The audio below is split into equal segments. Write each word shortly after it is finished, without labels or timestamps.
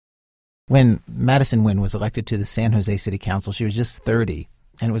When Madison Nguyen was elected to the San Jose City Council, she was just 30,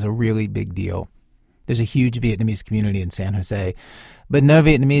 and it was a really big deal. There's a huge Vietnamese community in San Jose, but no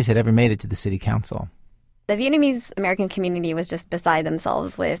Vietnamese had ever made it to the city council. The Vietnamese American community was just beside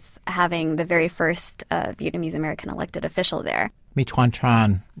themselves with having the very first Vietnamese American elected official there. My Truong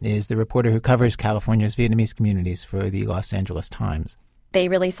Tran is the reporter who covers California's Vietnamese communities for the Los Angeles Times. They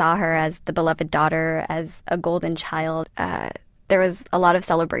really saw her as the beloved daughter, as a golden child. There was a lot of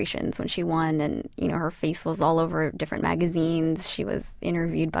celebrations when she won, and her face was all over different magazines. She was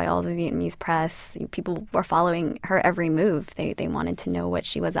interviewed by all the Vietnamese press. People were following her every move. They wanted to know what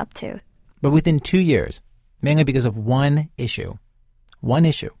she was up to. But within 2 years, mainly because of one issue,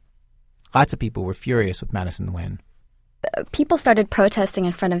 lots of people were furious with Madison Nguyen. People started protesting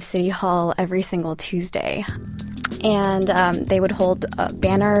in front of City Hall every single Tuesday. And they would hold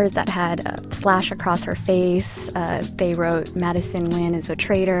banners that had a slash across her face. They wrote, "Madison Nguyen is a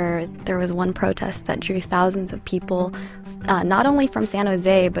traitor." There was one protest that drew thousands of people, not only from San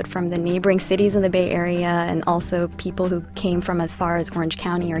Jose, but from the neighboring cities in the Bay Area, and also people who came from as far as Orange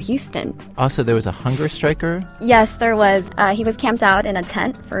County or Houston. Also, there was a hunger striker? Yes, there was. He was camped out in a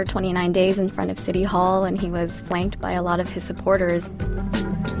tent for 29 days in front of City Hall, and he was flanked by a lot of his supporters.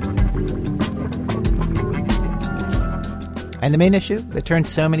 And the main issue that turned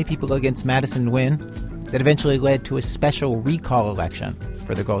so many people against Madison Nguyen that eventually led to a special recall election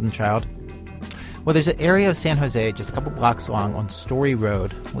for the Golden Child? Well, there's an area of San Jose just a couple blocks long on Story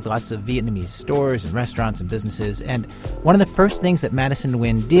Road with lots of Vietnamese stores and restaurants and businesses. And one of the first things that Madison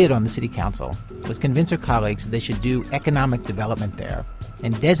Nguyen did on the city council was convince her colleagues that they should do economic development there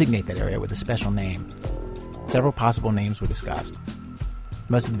and designate that area with a special name. Several possible names were discussed.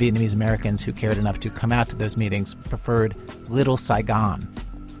 Most of the Vietnamese Americans who cared enough to come out to those meetings preferred Little Saigon.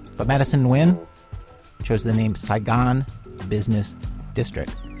 But Madison Nguyen chose the name Saigon Business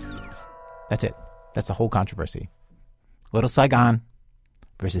District. That's it. That's the whole controversy. Little Saigon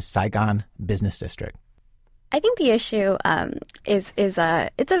versus Saigon Business District. I think the issue is it's a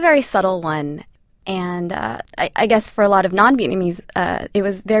very subtle one. And I guess for a lot of non-Vietnamese, it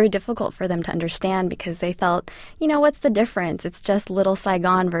was very difficult for them to understand because they felt, what's the difference? It's just Little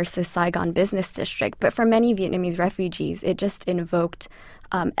Saigon versus Saigon Business District. But for many Vietnamese refugees, it just invoked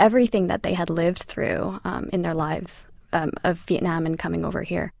everything that they had lived through in their lives of Vietnam and coming over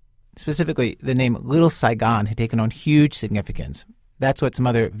here. Specifically, the name Little Saigon had taken on huge significance. That's what some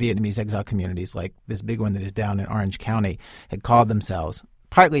other Vietnamese exile communities, like this big one that is down in Orange County, had called themselves,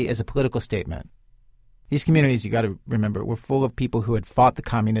 partly as a political statement. These communities, you got to remember, were full of people who had fought the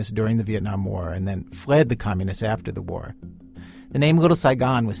communists during the Vietnam War and then fled the communists after the war. The name Little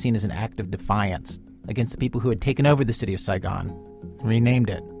Saigon was seen as an act of defiance against the people who had taken over the city of Saigon, renamed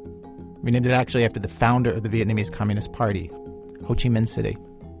it. Renamed it actually after the founder of the Vietnamese Communist Party, Ho Chi Minh City.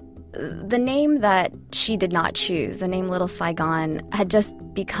 The name that she did not choose, the name Little Saigon, had just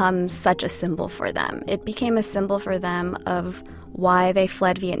become such a symbol for them. It became a symbol for them of why they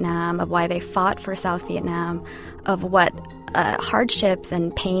fled Vietnam, of why they fought for South Vietnam, of what hardships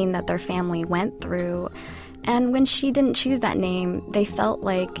and pain that their family went through. And when she didn't choose that name, they felt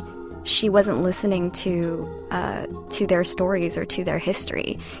like she wasn't listening to their stories or to their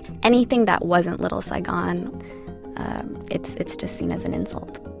history. Anything that wasn't Little Saigon, it's just seen as an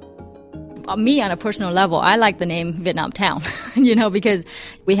insult. Me, on a personal level, I like the name Vietnam Town, because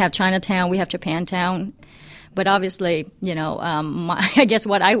we have Chinatown, we have Japantown. But obviously, I guess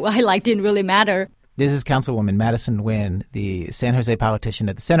what I like didn't really matter. This is Councilwoman Madison Nguyen, the San Jose politician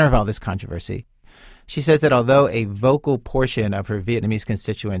at the center of all this controversy. She says that although a vocal portion of her Vietnamese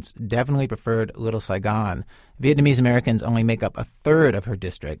constituents definitely preferred Little Saigon, Vietnamese Americans only make up a third of her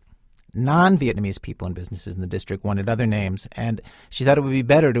district. Non-Vietnamese people and businesses in the district wanted other names, and she thought it would be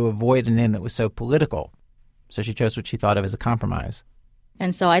better to avoid a name that was so political. So she chose what she thought of as a compromise.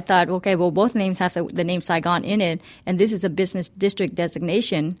 And so I thought, okay, well, both names have the name Saigon in it, and this is a business district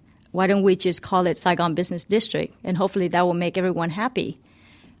designation. Why don't we just call it Saigon Business District? And hopefully that will make everyone happy.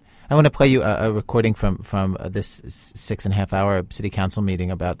 I want to play you a recording from this 6.5-hour city council meeting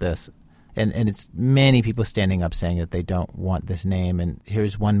about this. And it's many people standing up saying that they don't want this name. And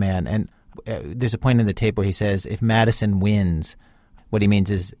here's one man. And there's a point in the tape where he says, if Madison wins, what he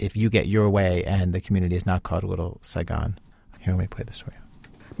means is if you get your way and the community is not called Little Saigon. Here, let me play this for you.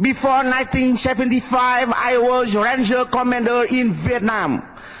 Before 1975, I was Ranger Commander in Vietnam.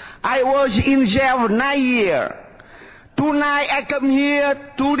 I was in jail 9 years. Tonight I come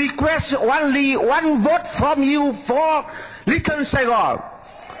here to request only one vote from you for Little Saigon.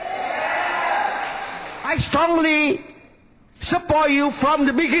 I strongly support you from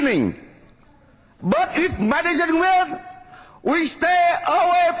the beginning. But if Madison wins, we stay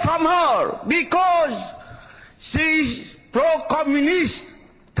away from from her because she's pro-communist.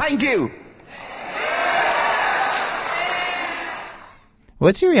 Thank you.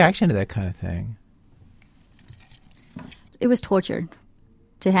 What's your reaction to that kind of thing? It was torture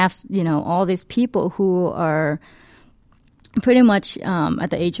to have, all these people who are pretty much at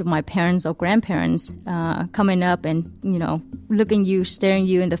the age of my parents or grandparents coming up and, looking you, staring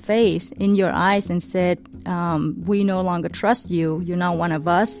you in the face, in your eyes and said, we no longer trust you. You're not one of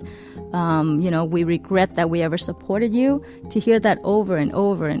us. We regret that we ever supported you. To hear that over and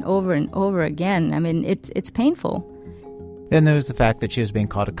over and over and over again, I mean, it's painful. Then there was the fact that she was being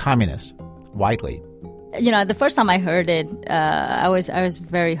called a communist, widely. The first time I heard it, I was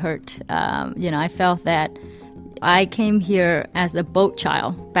very hurt. I felt that I came here as a boat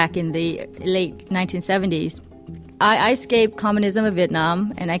child back in the late 1970s. I escaped communism in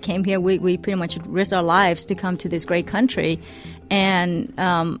Vietnam, and I came here. We pretty much risked our lives to come to this great country. And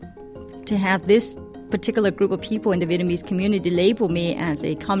to have this particular group of people in the Vietnamese community label me as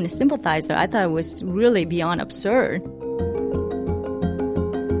a communist sympathizer, I thought it was really beyond absurd.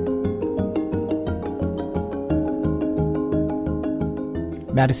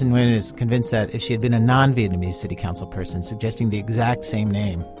 Madison Nguyen is convinced that if she had been a non-Vietnamese city council person suggesting the exact same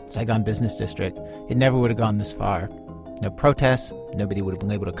name, Saigon Business District, it never would have gone this far. No protests, nobody would have been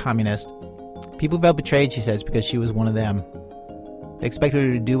labeled a communist. People felt betrayed, she says, because she was one of them. They expected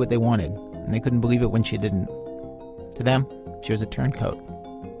her to do what they wanted, and they couldn't believe it when she didn't. To them, she was a turncoat.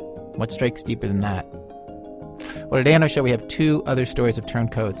 What strikes deeper than that? Well, today on our show, we have two other stories of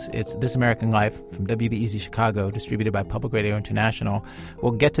turncoats. It's This American Life from WBEZ Chicago, distributed by Public Radio International.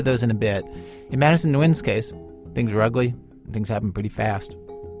 We'll get to those in a bit. In Madison Nguyen's case, things were ugly, and things happened pretty fast.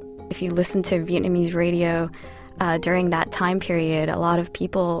 If you listen to Vietnamese radio during that time period, a lot of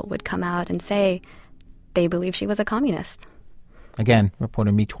people would come out and say they believe she was a communist. Again,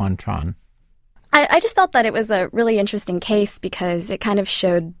 reporter Mi Tuan Tran. I just felt that it was a really interesting case because it kind of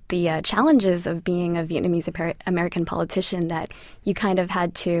showed the challenges of being a Vietnamese American politician, that you kind of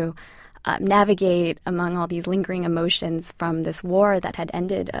had to navigate among all these lingering emotions from this war that had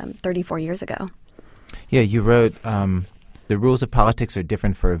ended 34 years ago. Yeah, you wrote, the rules of politics are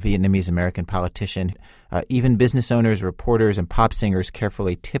different for a Vietnamese American politician. Even business owners, reporters, and pop singers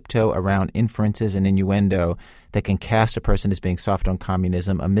carefully tiptoe around inferences and innuendo that can cast a person as being soft on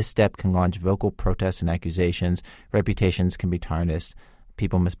communism. A misstep can launch vocal protests and accusations. Reputations can be tarnished.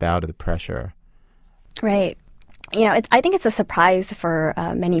 People must bow to the pressure. Right. I think it's a surprise for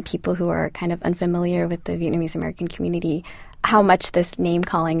many people who are kind of unfamiliar with the Vietnamese American community how much this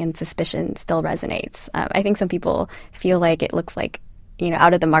name-calling and suspicion still resonates. I think some people feel like it looks like,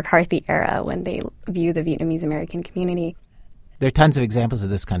 out of the McCarthy era when they view the Vietnamese American community. There are tons of examples of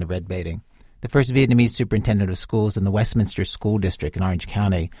this kind of red baiting. The first Vietnamese superintendent of schools in the Westminster School District in Orange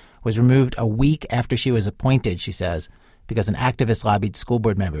County was removed a week after she was appointed, she says, because an activist lobbied school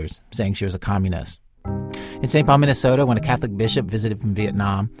board members, saying she was a communist. In St. Paul, Minnesota, when a Catholic bishop visited from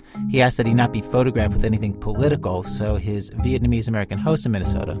Vietnam, he asked that he not be photographed with anything political, so his Vietnamese American host in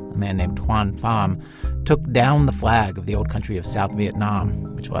Minnesota, a man named Tuan Pham, took down the flag of the old country of South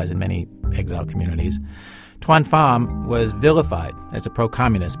Vietnam, which lies in many exile communities. Tuan Pham was vilified as a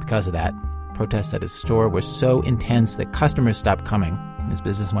pro-communist because of that. Protests at his store were so intense that customers stopped coming, and his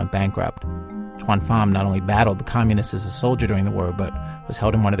business went bankrupt. Tuan Pham not only battled the communists as a soldier during the war, but was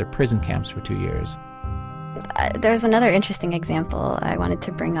held in one of their prison camps for 2 years. There's another interesting example I wanted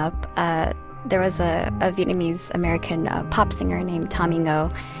to bring up. There was a Vietnamese American pop singer named Tommy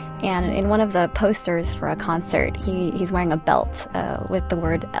Ngo, and in one of the posters for a concert, he's wearing a belt with the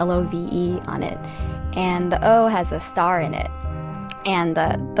word LOVE on it, and the O has a star in it. And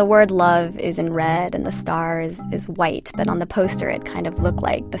the word love is in red and the star is white, but on the poster it kind of looked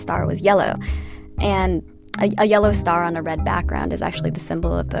like the star was yellow. And a yellow star on a red background is actually the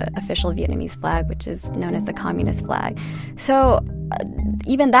symbol of the official Vietnamese flag, which is known as the communist flag. So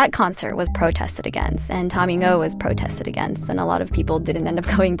even that concert was protested against, and Tommy Ngo was protested against, and a lot of people didn't end up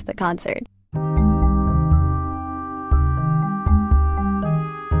going to the concert.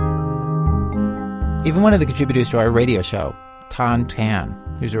 Even one of the contributors to our radio show, Tan Tan,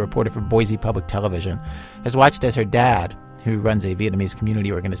 who's a reporter for Boise Public Television, has watched as her dad, who runs a Vietnamese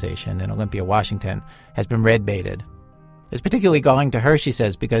community organization in Olympia, Washington, has been red baited. It's particularly galling to her, she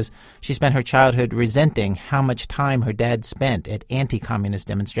says, because she spent her childhood resenting how much time her dad spent at anti-communist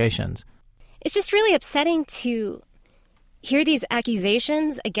demonstrations. It's just really upsetting to hear these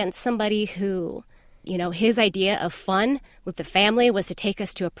accusations against somebody who, his idea of fun with the family was to take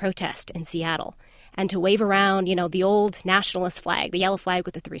us to a protest in Seattle. and to wave around, the old nationalist flag, the yellow flag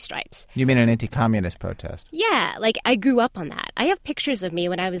with the 3 stripes. You mean an anti-communist protest? Yeah, I grew up on that. I have pictures of me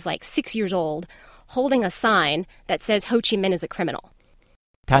when I was 6 years old holding a sign that says Ho Chi Minh is a criminal.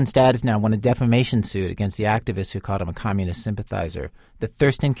 Tan's dad has now won a defamation suit against the activists who called him a communist sympathizer. The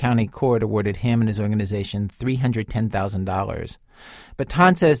Thurston County Court awarded him and his organization $310,000. But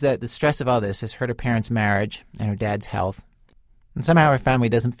Tan says that the stress of all this has hurt her parents' marriage and her dad's health. And somehow her family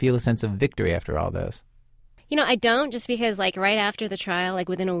doesn't feel a sense of victory after all this. I don't, just because, right after the trial,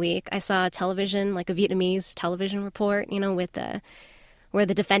 within a week, I saw a television, a Vietnamese television report, with where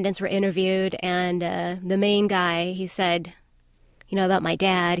the defendants were interviewed, and the main guy, he said, about my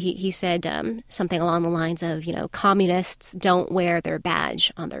dad, he said something along the lines of, communists don't wear their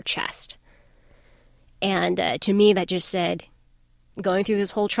badge on their chest. And to me, that just said, going through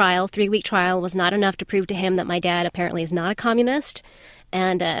this whole trial, 3-week trial, was not enough to prove to him that my dad apparently is not a communist.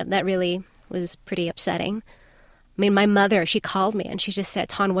 And that really was pretty upsetting. I mean, my mother, she called me and she just said,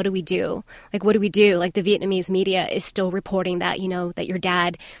 Ton, what do we do? What do we do? The Vietnamese media is still reporting that, that your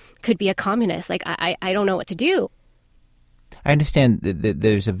dad could be a communist. I don't know what to do. I understand that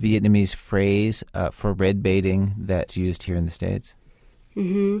there's a Vietnamese phrase for red baiting that's used here in the States.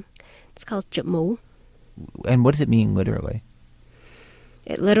 Mm-hmm. It's called chụp mũ. And what does it mean literally?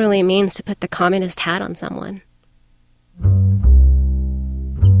 It literally means to put the communist hat on someone.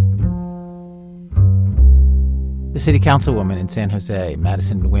 The city councilwoman in San Jose,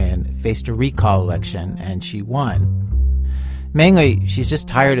 Madison Nguyen, faced a recall election, and she won. Mainly, she's just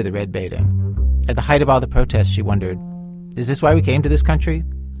tired of the red baiting. At the height of all the protests, she wondered, is this why we came to this country?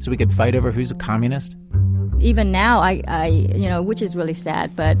 So we could fight over who's a communist? Even now, I which is really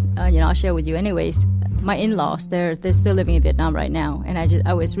sad, but, I'll share with you anyways. My in-laws, they're still living in Vietnam right now. And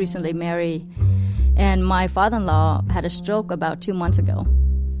I was recently married, and my father-in-law had a stroke about 2 months ago.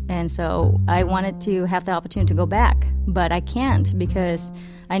 And so I wanted to have the opportunity to go back, but I can't because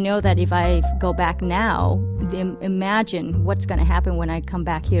I know that if I go back now, imagine what's going to happen when I come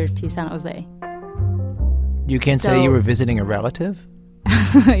back here to San Jose. You can't say you were visiting a relative?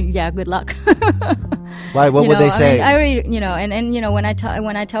 Yeah, good luck. Why? What would they say? I already, when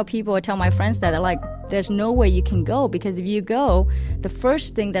I tell people, I tell my friends that, they're like, there's no way you can go, because if you go, the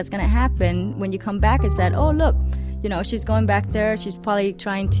first thing that's going to happen when you come back is that, oh, look, she's going back there. She's probably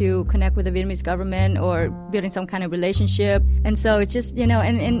trying to connect with the Vietnamese government or building some kind of relationship. And so it's just,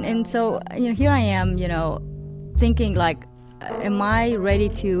 and so, here I am, thinking am I ready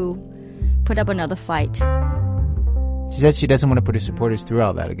to put up another fight? She says she doesn't want to put her supporters through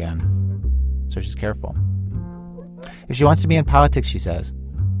all that again, so she's careful. If she wants to be in politics, she says,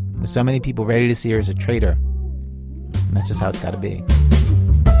 with so many people ready to see her as a traitor, that's just how it's got to be.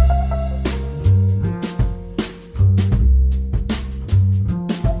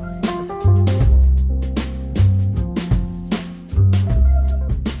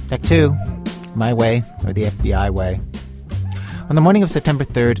 Act 2, My Way or the FBI Way. On the morning of September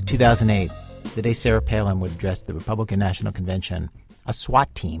 3rd, 2008, the day Sarah Palin would address the Republican National Convention, a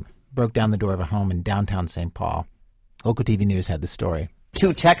SWAT team broke down the door of a home in downtown St. Paul. Local TV News had the story.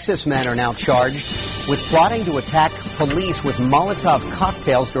 2 Texas men are now charged with plotting to attack police with Molotov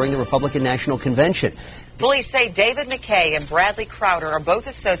cocktails during the Republican National Convention. Police say David McKay and Bradley Crowder are both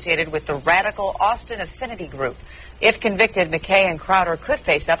associated with the radical Austin Affinity Group. If convicted, McKay and Crowder could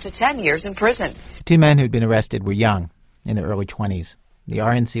face up to 10 years in prison. The 2 men who'd been arrested were young, in their early 20s. The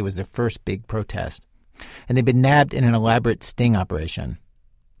RNC was their first big protest, and they'd been nabbed in an elaborate sting operation.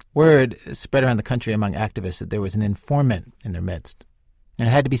 Word spread around the country among activists that there was an informant in their midst, and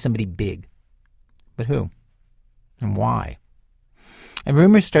it had to be somebody big. But who? And why? And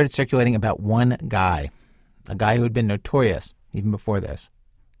rumors started circulating about one guy, a guy who had been notorious even before this.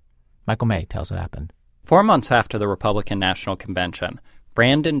 Michael May tells what happened. 4 months after the Republican National Convention,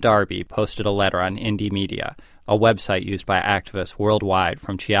 Brandon Darby posted a letter on Indie Media, a website used by activists worldwide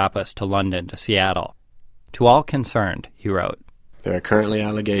from Chiapas to London to Seattle. To all concerned, he wrote, "There are currently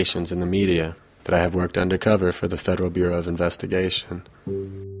allegations in the media that I have worked undercover for the Federal Bureau of Investigation."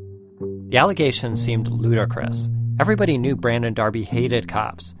 The allegations seemed ludicrous. Everybody knew Brandon Darby hated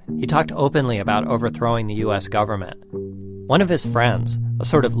cops. He talked openly about overthrowing the U.S. government. One of his friends, a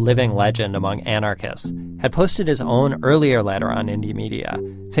sort of living legend among anarchists, had posted his own earlier letter on Indie Media,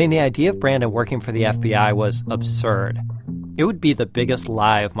 saying the idea of Brandon working for the FBI was absurd. It would be the biggest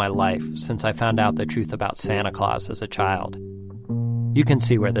lie of my life since I found out the truth about Santa Claus as a child. You can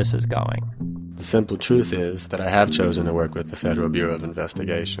see where this is going. The simple truth is that I have chosen to work with the Federal Bureau of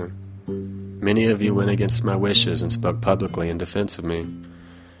Investigation. Many of you went against my wishes and spoke publicly in defense of me.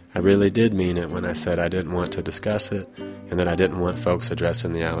 I really did mean it when I said I didn't want to discuss it and that I didn't want folks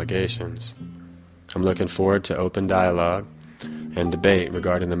addressing the allegations. I'm looking forward to open dialogue and debate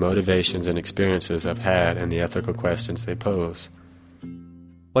regarding the motivations and experiences I've had and the ethical questions they pose.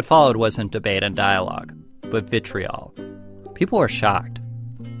 What followed wasn't debate and dialogue, but vitriol. People were shocked.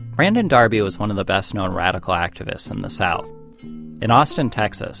 Brandon Darby was one of the best-known radical activists in the South. In Austin,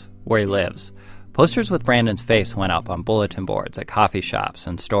 Texas, where he lives, posters with Brandon's face went up on bulletin boards at coffee shops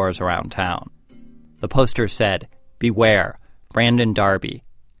and stores around town. The posters said, "Beware, Brandon Darby,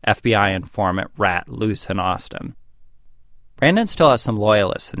 FBI informant rat loose in Austin." Brandon still has some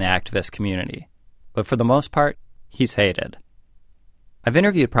loyalists in the activist community, but for the most part, he's hated. I've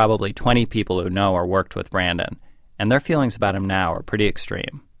interviewed probably 20 people who know or worked with Brandon, and their feelings about him now are pretty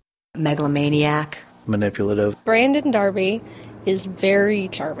extreme. Megalomaniac. Manipulative. Brandon Darby is very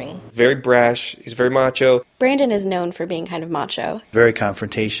charming. Very brash. He's very macho. Brandon is known for being kind of macho. Very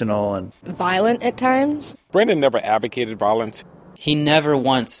confrontational and violent at times. Brandon never advocated violence. He never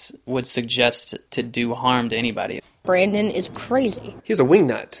once would suggest to do harm to anybody. Brandon is crazy. He's a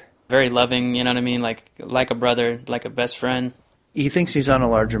wingnut. Very loving, you know what I mean? Like a brother, like a best friend. He thinks he's on a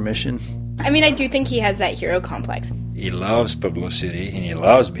larger mission. I mean, I do think he has that hero complex. He loves publicity, and he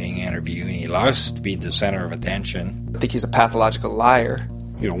loves being interviewed, and he loves to be the center of attention. I think he's a pathological liar.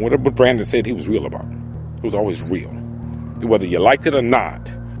 You know, whatever Brandon said, he was real about it. He was always real. Whether you liked it or not,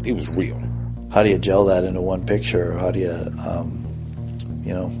 he was real. How do you gel that into one picture? Or how do you,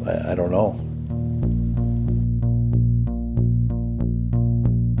 I don't know.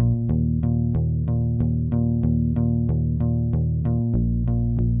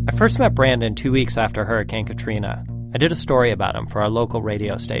 I first met Brandon 2 weeks after Hurricane Katrina. I did a story about him for our local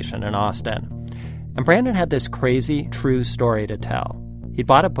radio station in Austin. And Brandon had this crazy, true story to tell. He'd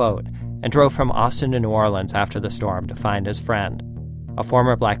bought a boat and drove from Austin to New Orleans after the storm to find his friend, a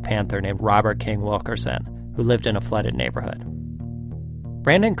former Black Panther named Robert King Wilkerson, who lived in a flooded neighborhood.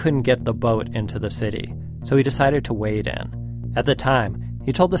 Brandon couldn't get the boat into the city, so he decided to wade in. At the time,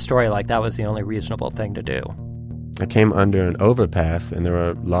 he told the story like that was the only reasonable thing to do. I came under an overpass, and there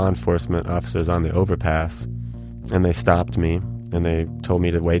were law enforcement officers on the overpass, and they stopped me, and they told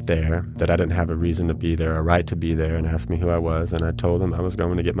me to wait there, that I didn't have a reason to be there, a right to be there, and asked me who I was, and I told them I was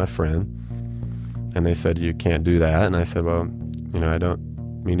going to get my friend. And they said, "You can't do that." And I said, "Well, I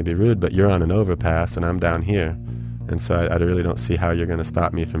don't mean to be rude, but you're on an overpass, and I'm down here, and so I really don't see how you're going to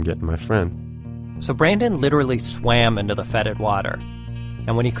stop me from getting my friend." So Brandon literally swam into the fetid water,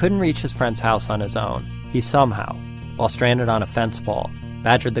 and when he couldn't reach his friend's house on his own, he somehow, while stranded on a fence pole,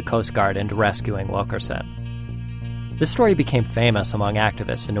 badgered the Coast Guard into rescuing Wilkerson. This story became famous among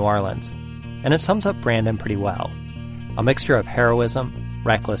activists in New Orleans, and it sums up Brandon pretty well. A mixture of heroism,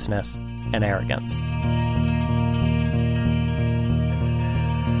 recklessness, and arrogance.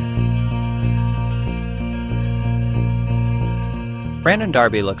 Brandon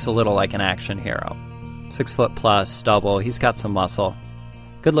Darby looks a little like an action hero. 6 foot plus, stubble, he's got some muscle.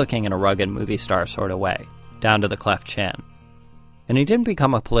 Good looking in a rugged movie star sort of way, down to the cleft chin. And he didn't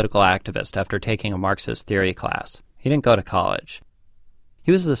become a political activist after taking a Marxist theory class. He didn't go to college.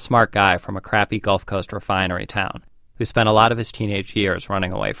 He was the smart guy from a crappy Gulf Coast refinery town who spent a lot of his teenage years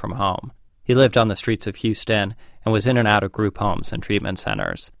running away from home. He lived on the streets of Houston and was in and out of group homes and treatment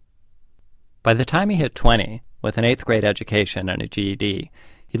centers. By the time he hit 20, with an 8th grade education and a GED,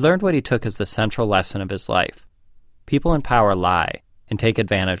 he learned what he took as the central lesson of his life. People in power lie and take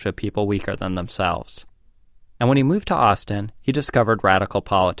advantage of people weaker than themselves. And when he moved to Austin, he discovered radical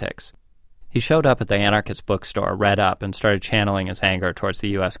politics. He showed up at the anarchist bookstore, read up, and started channeling his anger towards the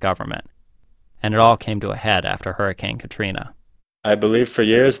U.S. government. And it all came to a head after Hurricane Katrina. I believed for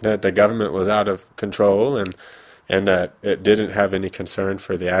years that the government was out of control and that it didn't have any concern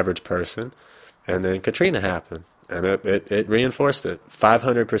for the average person. And then Katrina happened, and it reinforced it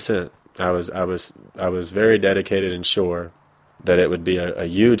 500%. I was very dedicated and sure that it would be a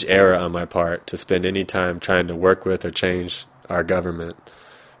huge error on my part to spend any time trying to work with or change our government,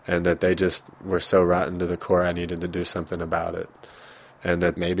 and that they just were so rotten to the core I needed to do something about it, and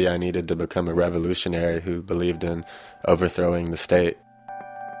that maybe I needed to become a revolutionary who believed in overthrowing the state.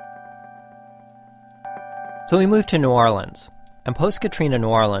 So we moved to New Orleans, and post-Katrina New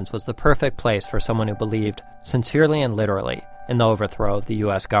Orleans was the perfect place for someone who believed, sincerely and literally, in the overthrow of the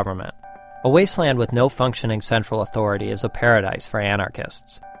U.S. government. A wasteland with no functioning central authority is a paradise for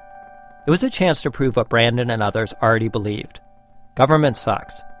anarchists. It was a chance to prove what Brandon and others already believed. Government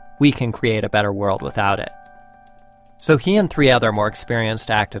sucks. We can create a better world without it. So he and 3 other more experienced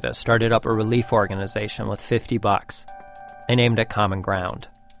activists started up a relief organization with $50. They named it Common Ground.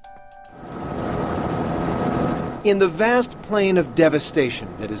 In the vast plain of devastation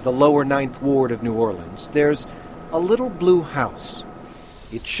that is the lower 9th Ward of New Orleans, there's a little blue house.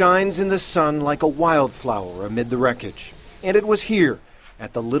 It shines in the sun like a wildflower amid the wreckage. And it was here,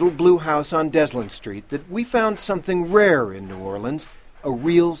 at the little blue house on Deslin Street, that we found something rare in New Orleans, a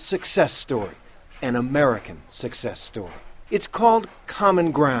real success story, an American success story. It's called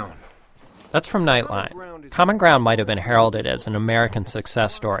Common Ground. That's from Nightline. Common Ground might have been heralded as an American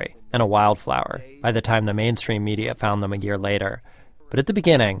success story and a wildflower by the time the mainstream media found them a year later. But at the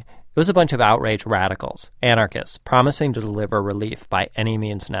beginning, it was a bunch of outraged radicals, anarchists, promising to deliver relief by any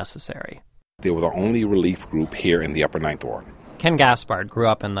means necessary. They were the only relief group here in the Upper Ninth Ward. Ken Gaspard grew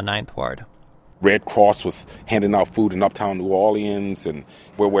up in the Ninth Ward. Red Cross was handing out food in uptown New Orleans and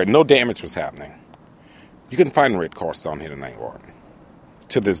where no damage was happening. You couldn't find Red Cross down here in the Ninth Ward.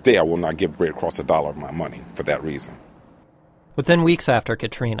 To this day, I will not give Red Cross $1 of my money for that reason. Within weeks after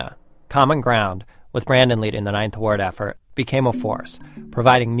Katrina, Common Ground, with Brandon leading the Ninth Ward effort, became a force,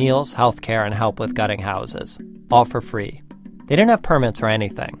 providing meals, health care, and help with gutting houses, all for free. They didn't have permits or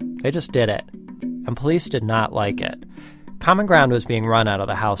anything. They just did it. And police did not like it. Common Ground was being run out of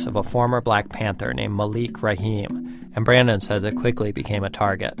the house of a former Black Panther named Malik Rahim, and Brandon says it quickly became a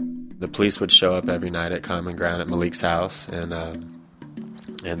target. The police would show up every night at Common Ground at Malik's house, and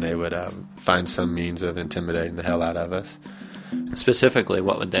they would find some means of intimidating the hell out of us. Specifically,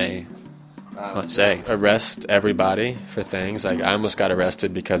 what would they say? Arrest everybody for things. Like, I almost got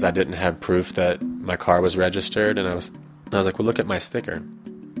arrested because I didn't have proof that my car was registered, and I was like, well, look at my sticker.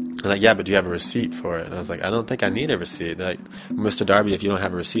 And like, yeah, but do you have a receipt for it? And I was like, I don't think I need a receipt. They're like, Mr. Darby, if you don't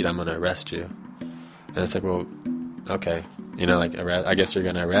have a receipt, I'm going to arrest you. And it's like, well, okay. You know, like, I guess you're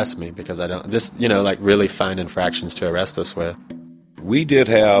going to arrest me because I don't, just, you know, like, really find infractions to arrest us with. We did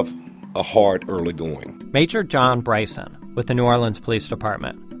have a hard early going. Major John Bryson, with the New Orleans Police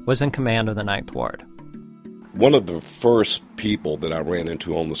Department, was in command of the Ninth Ward. One of the first people that I ran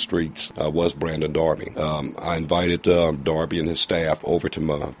into on the streets was Brandon Darby. I invited Darby and his staff over to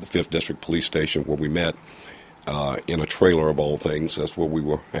the 5th District Police Station where we met in a trailer of all things. That's where we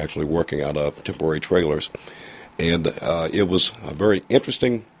were actually working out of, temporary trailers. And it was a very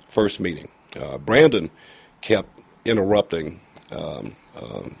interesting first meeting. Brandon kept interrupting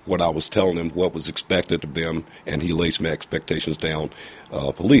what I was telling him, what was expected of them, and he lays my expectations down.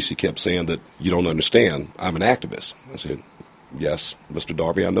 Police, he kept saying that you don't understand, I'm an activist. I said, yes, Mr.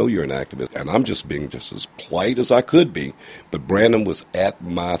 Darby, I know you're an activist, and I'm just being just as polite as I could be, but Brandon was at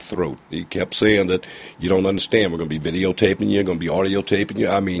my throat. He kept saying that you don't understand, we're going to be videotaping you, going to be audio taping you.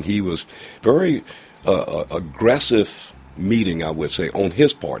 I mean, he was very aggressive meeting, I would say, on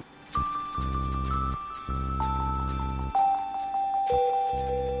his part.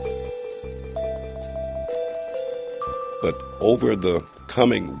 But over the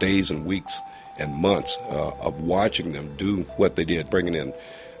coming days and weeks and months of watching them do what they did, bringing in,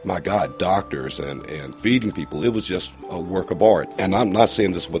 my God, doctors and feeding people, it was just a work of art. And I'm not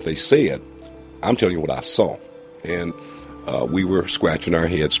saying this is what they said. I'm telling you what I saw. And we were scratching our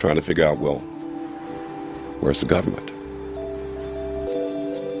heads trying to figure out, well, where's the government?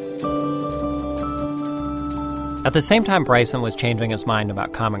 At the same time Bryson was changing his mind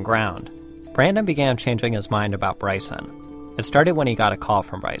about Common Ground, Brandon began changing his mind about Bryson. It started when he got a call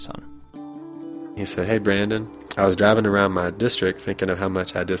from Bryson. He said, hey, Brandon, I was driving around my district thinking of how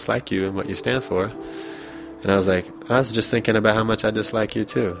much I dislike you and what you stand for. And I was like, I was just thinking about how much I dislike you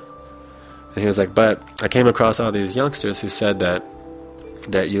too. And he was like, but I came across all these youngsters who said that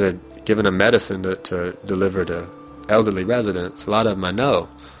you had given them medicine to deliver to elderly residents. A lot of them I know.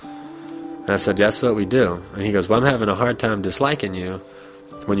 And I said, that's what we do. And he goes, well, I'm having a hard time disliking you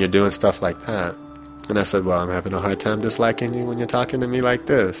when you're doing stuff like that. And I said, well, I'm having a hard time disliking you when you're talking to me like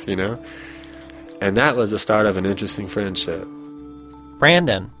this, you know? And that was the start of an interesting friendship.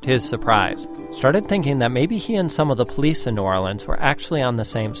 Brandon, to his surprise, started thinking that maybe he and some of the police in New Orleans were actually on the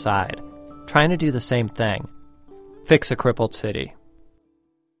same side, trying to do the same thing, fix a crippled city.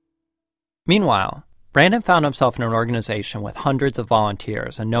 Meanwhile, Brandon found himself in an organization with hundreds of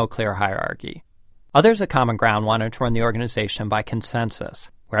volunteers and no clear hierarchy. Others at Common Ground wanted to run the organization by consensus,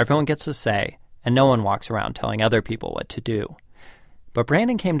 where everyone gets a say and no one walks around telling other people what to do. But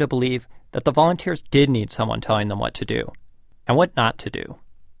Brandon came to believe that the volunteers did need someone telling them what to do and what not to do.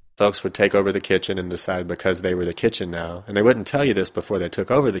 Folks would take over the kitchen and decide because they were the kitchen now. And they wouldn't tell you this before they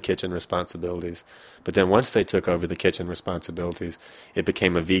took over the kitchen responsibilities. But then once they took over the kitchen responsibilities, it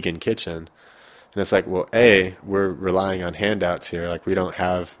became a vegan kitchen. And it's like, well, A, we're relying on handouts here. Like, we don't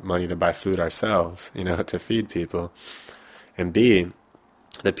have money to buy food ourselves, you know, to feed people. And B,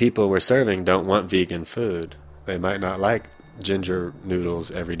 the people we're serving don't want vegan food. They might not like ginger noodles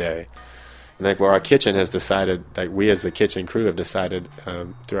every day. And like, well, our kitchen has decided, like, we as the kitchen crew have decided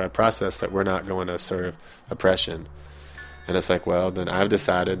through our process that we're not going to serve oppression. And it's like, well, then I've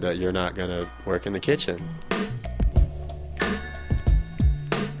decided that you're not going to work in the kitchen.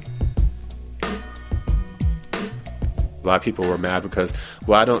 A lot of people were mad because,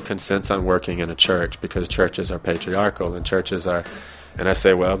 well, I don't consent on working in a church because churches are patriarchal and churches are... And I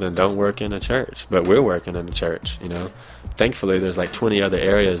say, well, then don't work in a church. But we're working in a church, you know. Thankfully, there's like 20 other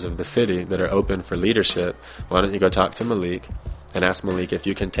areas of the city that are open for leadership. Why don't you go talk to Malik and ask Malik if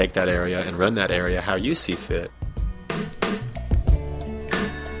you can take that area and run that area how you see fit.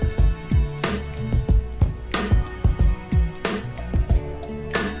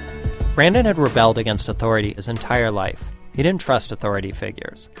 Brandon had rebelled against authority his entire life. He didn't trust authority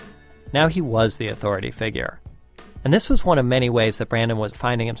figures. Now he was the authority figure. And this was one of many ways that Brandon was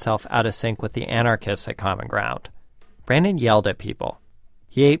finding himself out of sync with the anarchists at Common Ground. Brandon yelled at people.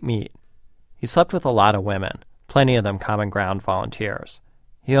 He ate meat. He slept with a lot of women, plenty of them Common Ground volunteers.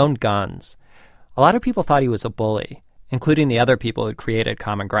 He owned guns. A lot of people thought he was a bully, including the other people who'd created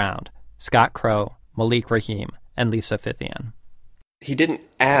Common Ground, Scott Crow, Malik Rahim, and Lisa Fithian. He didn't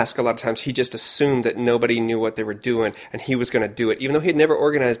ask a lot of times. He just assumed that nobody knew what they were doing, and he was going to do it, even though he had never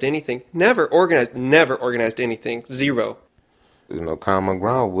organized anything. Never organized anything. Zero. You know, Common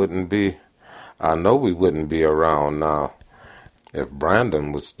Ground wouldn't be, I know we wouldn't be around now if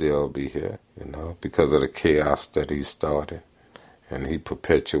Brandon would still be here, you know, because of the chaos that he started and he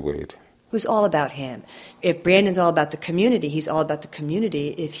perpetuated. It was all about him. If Brandon's all about the community, he's all about the community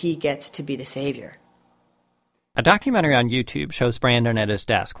if he gets to be the savior. A documentary on YouTube shows Brandon at his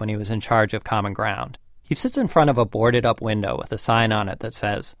desk when he was in charge of Common Ground. He sits in front of a boarded-up window with a sign on it that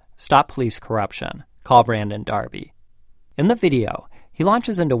says, "Stop Police Corruption. Call Brandon Darby." In the video, he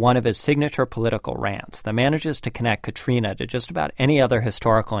launches into one of his signature political rants that manages to connect Katrina to just about any other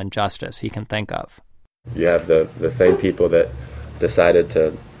historical injustice he can think of. You have the same people that decided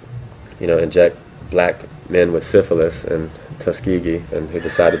to, inject black men with syphilis in Tuskegee and who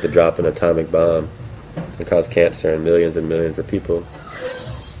decided to drop an atomic bomb and cause cancer in millions and millions of people.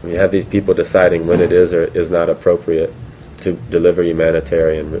 You have these people deciding when it is or is not appropriate to deliver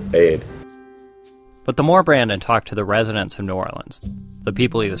humanitarian aid. But the more Brandon talked to the residents of New Orleans, the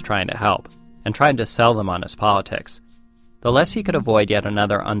people he was trying to help, and tried to sell them on his politics, the less he could avoid yet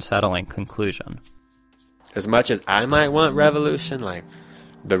another unsettling conclusion. As much as I might want revolution,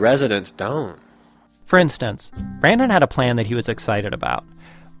 the residents don't. For instance, Brandon had a plan that he was excited about.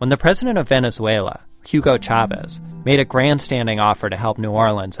 When the president of Venezuela, Hugo Chavez, made a grandstanding offer to help New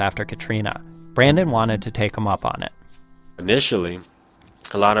Orleans after Katrina, Brandon wanted to take him up on it. Initially,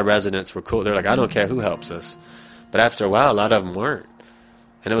 a lot of residents were cool. They're like, I don't care who helps us. But after a while, a lot of them weren't.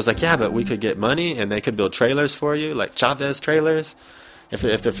 And it was like, yeah, but we could get money and they could build trailers for you, like Chavez trailers. If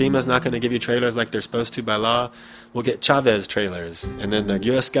the FEMA's not going to give you trailers like they're supposed to by law, we'll get Chavez trailers. And then the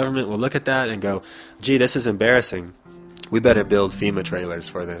U.S. government will look at that and go, gee, this is embarrassing. We better build FEMA trailers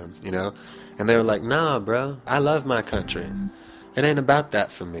for them, And they were like, nah, bro, I love my country. It ain't about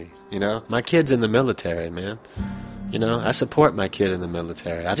that for me, My kid's in the military, man. I support my kid in the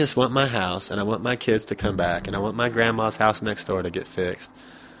military. I just want my house, and I want my kids to come back, and I want my grandma's house next door to get fixed.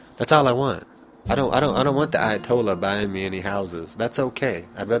 That's all I want. I don't want the Ayatollah buying me any houses. That's okay.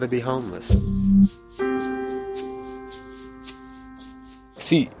 I'd rather be homeless.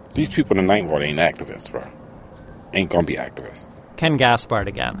 See, these people in the Ninth Ward ain't activists, bro. Ain't gonna be activists. Ken Gaspard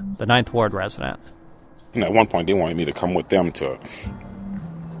again, the Ninth Ward resident. At one point they wanted me to come with them to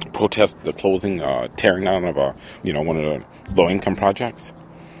protest the closing, tearing down of one of the low-income projects.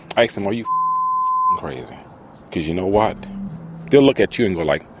 I asked them, are you crazy? Because you know what? They'll look at you and go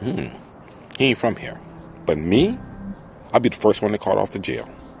like, he ain't from here. But me, I'll be the first one to call off the jail.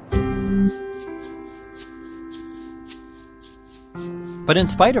 But in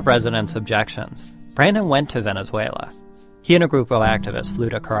spite of residents' objections, Brandon went to Venezuela. He and a group of activists flew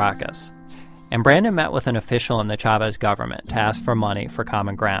to Caracas. And Brandon met with an official in the Chavez government to ask for money for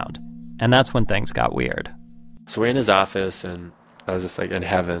Common Ground. And that's when things got weird. So we're in his office, and I was just in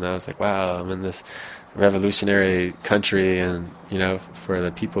heaven. I was like, wow, I'm in this revolutionary country and, for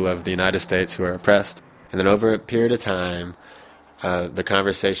the people of the United States who are oppressed. And then over a period of time, the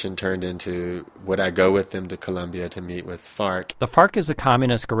conversation turned into, would I go with them to Colombia to meet with FARC? The FARC is a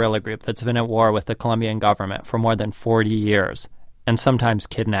communist guerrilla group that's been at war with the Colombian government for more than 40 years and sometimes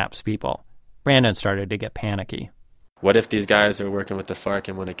kidnaps people. Brandon started to get panicky. What if these guys are working with the FARC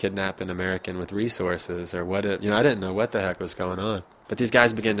and want to kidnap an American with resources? Or what if, I didn't know what the heck was going on. But these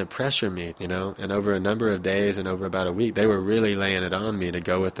guys began to pressure me, and over a number of days and over about a week, they were really laying it on me to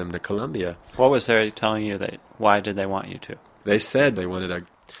go with them to Colombia. What was they telling you why did they want you to? They said they wanted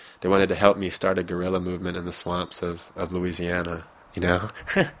to help me start a guerrilla movement in the swamps of Louisiana, And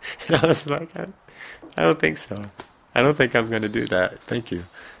I was like, I don't think so. I don't think I'm going to do that. Thank you.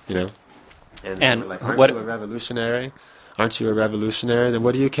 You know? And they were like, aren't you a revolutionary? Aren't you a revolutionary? Then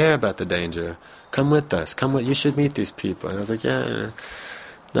what do you care about the danger? Come with us. You should meet these people. And I was like, yeah,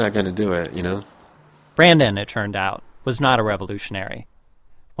 not going to do it, you know? Brandon, it turned out, was not a revolutionary.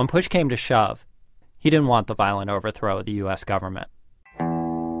 When push came to shove, he didn't want the violent overthrow of the U.S. government.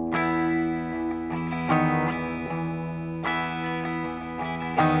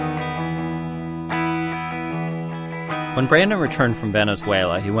 When Brandon returned from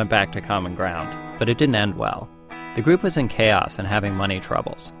Venezuela, he went back to Common Ground, but it didn't end well. The group was in chaos and having money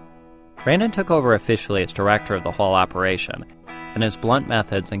troubles. Brandon took over officially as director of the whole operation, and his blunt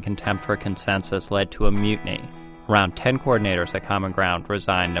methods and contempt for consensus led to a mutiny. Around 10 coordinators at Common Ground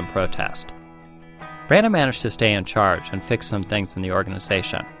resigned in protest. Brandon managed to stay in charge and fix some things in the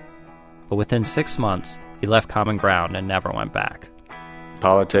organization. But within 6 months, he left Common Ground and never went back.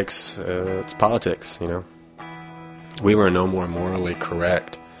 Politics, it's politics, you know. We were no more morally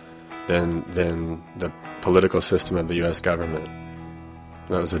correct than the political system of the U.S. government.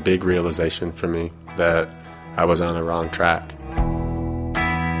 That was a big realization for me that I was on a wrong track.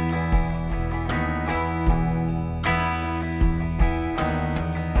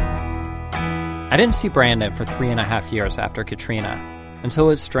 I didn't see Brandon for 3.5 years after Katrina, and so it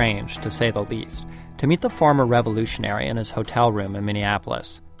was strange, to say the least, to meet the former revolutionary in his hotel room in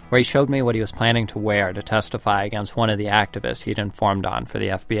Minneapolis, where he showed me what he was planning to wear to testify against one of the activists he'd informed on for the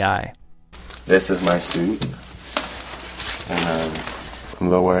FBI. This is my suit, and I'm a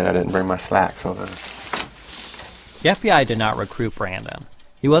little worried I didn't bring my slacks over. The FBI did not recruit Brandon.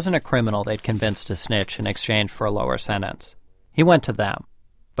 He wasn't a criminal they'd convinced to snitch in exchange for a lower sentence. He went to them,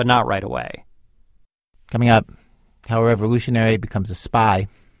 but not right away. Coming up, how a revolutionary becomes a spy.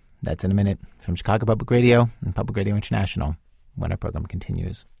 That's in a minute from Chicago Public Radio and Public Radio International when our program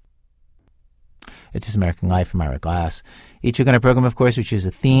continues. It's This American Life from Ira Glass. Each week on our program, of course, we choose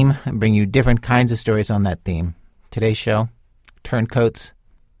a theme and bring you different kinds of stories on that theme. Today's show, Turncoats,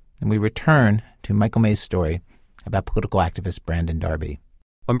 and we return to Michael May's story about political activist Brandon Darby.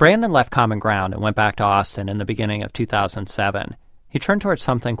 When Brandon left Common Ground and went back to Austin in the beginning of 2007, he turned towards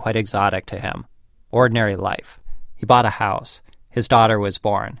something quite exotic to him, ordinary life. He bought a house. His daughter was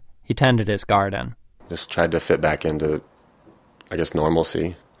born. He tended his garden. Just tried to fit back into, I guess,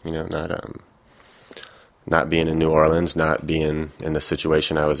 normalcy, you know, not being in New Orleans, not being in the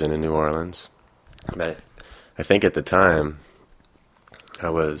situation I was in New Orleans. But I think at the time, I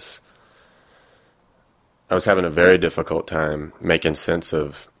was having a very difficult time making sense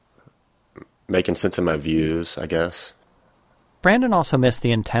of my views, I guess. Brandon also missed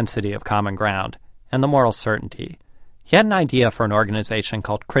the intensity of Common Ground and the moral certainty. He had an idea for an organization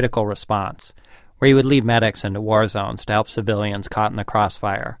called Critical Response, where he would lead medics into war zones to help civilians caught in the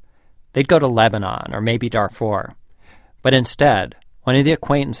crossfire. They'd go to Lebanon or maybe Darfur. But instead, one of the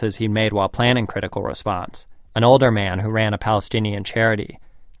acquaintances he'd made while planning Critical Response, an older man who ran a Palestinian charity,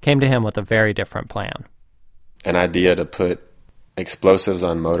 came to him with a very different plan. An idea to put explosives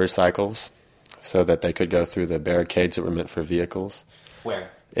on motorcycles so that they could go through the barricades that were meant for vehicles.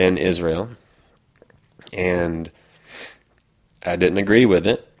 Where? In Israel. And I didn't agree with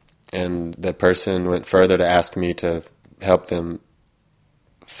it. And the person went further to ask me to help them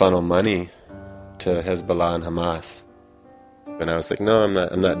funnel money to Hezbollah and Hamas. And I was like, no,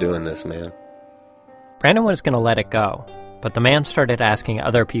 I'm not doing this, man. Brandon was going to let it go, but the man started asking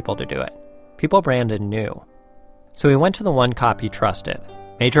other people to do it. People Brandon knew. So he went to the one cop he trusted,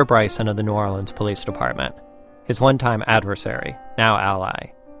 Major Bryson of the New Orleans Police Department, his one-time adversary, now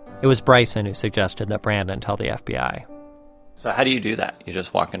ally. It was Bryson who suggested that Brandon tell the FBI. So how do you do that? You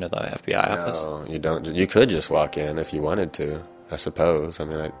just walk into the FBI office? No, you don't. You could just walk in if you wanted to, I suppose. I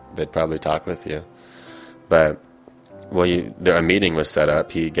mean, they'd probably talk with you. But, a meeting was set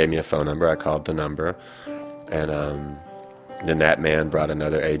up. He gave me a phone number. I called the number. And then that man brought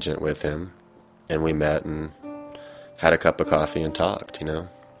another agent with him. And we met and had a cup of coffee and talked, you know.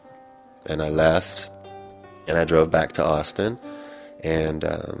 And I left. And I drove back to Austin. And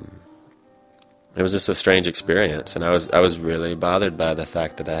it was just a strange experience. And I was really bothered by the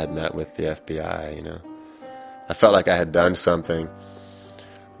fact that I had met with the FBI, you know. I felt like I had done something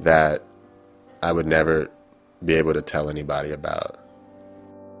that I would never be able to tell anybody about.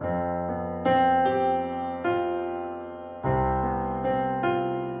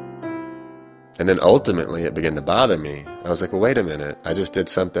 And then ultimately it began to bother me. I was like, well, wait a minute. I just did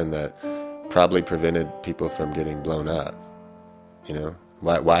something that probably prevented people from getting blown up. You know,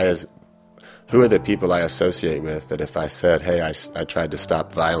 who are the people I associate with that if I said, hey, I tried to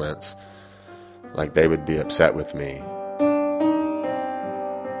stop violence, like they would be upset with me.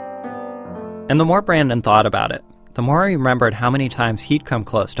 And the more Brandon thought about it, the more he remembered how many times he'd come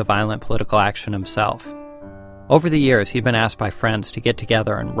close to violent political action himself. Over the years, he'd been asked by friends to get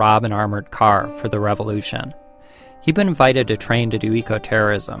together and rob an armored car for the revolution. He'd been invited to train to do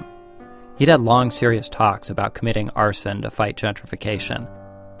eco-terrorism. He'd had long, serious talks about committing arson to fight gentrification.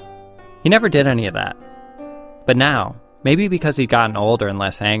 He never did any of that. But now, maybe because he'd gotten older and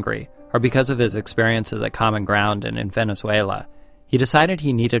less angry, or because of his experiences at Common Ground and in Venezuela, he decided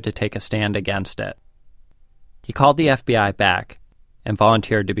he needed to take a stand against it. He called the FBI back and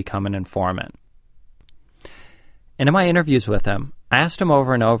volunteered to become an informant. And in my interviews with him, I asked him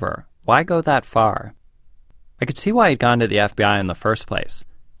over and over, why go that far? I could see why he'd gone to the FBI in the first place,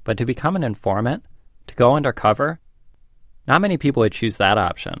 but to become an informant? To go undercover? Not many people would choose that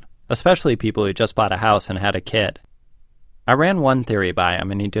option, especially people who just bought a house and had a kid. I ran one theory by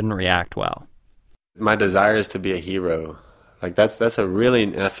him and he didn't react well. My desire is to be a hero. Like that's a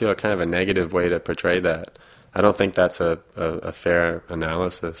really, I feel, kind of a negative way to portray that. I don't think that's a fair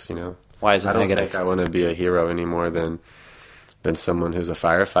analysis, you know. Why is it negative? I don't think I want to be a hero any more than someone who's a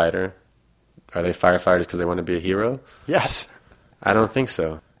firefighter. Are they firefighters because they want to be a hero? Yes. I don't think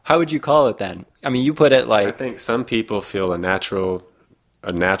so. How would you call it then? I mean, you put it like... I think some people feel a natural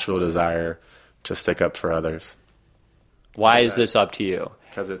desire to stick up for others. Why is this up to you?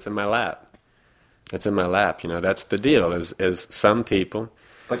 Because it's in my lap. It's in my lap, you know. That's the deal, is some people...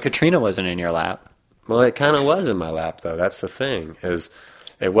 But Katrina wasn't in your lap. Well, it kind of was in my lap, though. That's the thing, is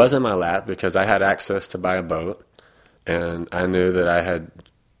it was in my lap because I had access to buy a boat, and I knew that I had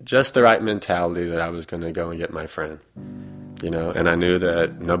just the right mentality that I was going to go and get my friend, you know, and I knew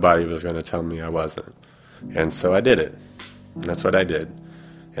that nobody was going to tell me I wasn't. And so I did it. And that's what I did.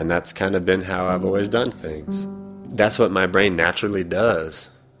 And that's kind of been how I've always done things. That's what my brain naturally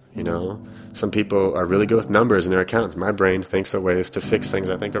does, you know. Some people are really good with numbers in their accounts. My brain thinks of ways to fix things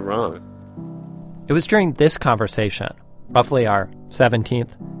I think are wrong. It was during this conversation, roughly our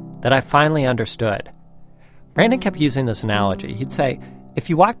 17th, that I finally understood. Brandon kept using this analogy. He'd say, if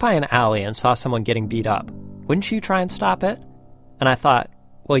you walked by an alley and saw someone getting beat up, wouldn't you try and stop it? And I thought,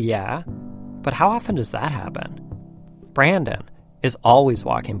 well, yeah, but how often does that happen? Brandon is always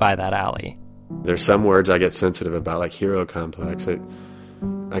walking by that alley. There's some words I get sensitive about, like hero complex. I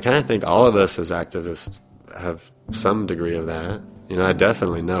kind of think all of us as activists have some degree of that. You know, I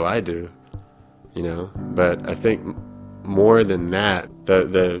definitely know I do, you know, but I think more than that,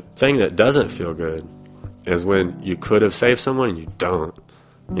 the thing that doesn't feel good is when you could have saved someone and you don't.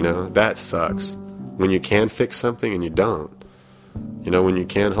 You know, that sucks. When you can fix something and you don't. You know, when you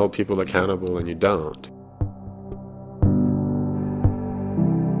can hold people accountable and you don't.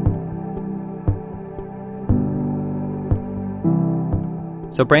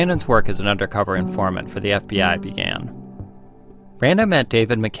 So Brandon's work as an undercover informant for the FBI began. Brandon met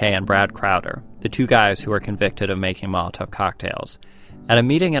David McKay and Brad Crowder, the two guys who were convicted of making Molotov cocktails, at a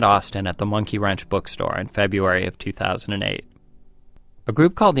meeting in Austin at the Monkey Wrench bookstore in February of 2008. A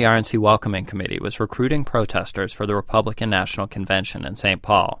group called the RNC Welcoming Committee was recruiting protesters for the Republican National Convention in St.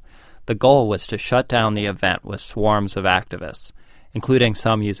 Paul. The goal was to shut down the event with swarms of activists, including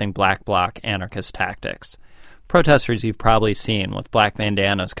some using black bloc anarchist tactics. Protesters you've probably seen with black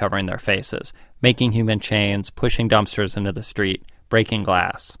bandanas covering their faces, making human chains, pushing dumpsters into the street, breaking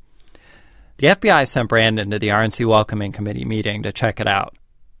glass. The FBI sent Brandon to the RNC Welcoming Committee meeting to check it out.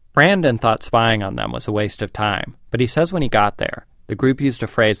 Brandon thought spying on them was a waste of time, but he says when he got there, the group used a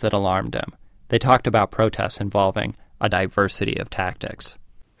phrase that alarmed him. They talked about protests involving a diversity of tactics.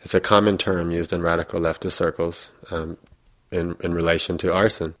 It's a common term used in radical leftist circles in relation to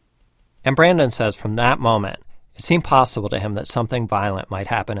arson. And Brandon says from that moment, it seemed possible to him that something violent might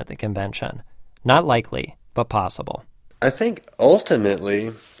happen at the convention. Not likely, but possible. I think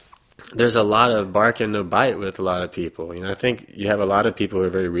ultimately there's a lot of bark and no bite with a lot of people. You know, I think you have a lot of people who are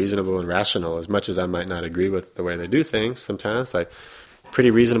very reasonable and rational, as much as I might not agree with the way they do things sometimes, like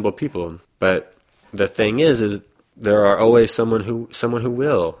pretty reasonable people. But the thing is there are always someone who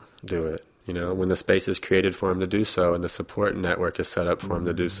will do it, you know, when the space is created for him to do so and the support network is set up for him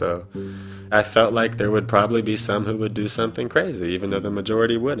to do so. I felt like there would probably be some who would do something crazy, even though the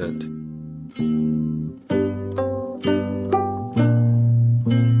majority wouldn't.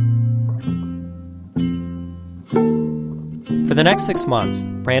 For the next 6 months,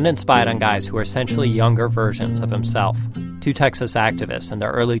 Brandon spied on guys who were essentially younger versions of himself, two Texas activists in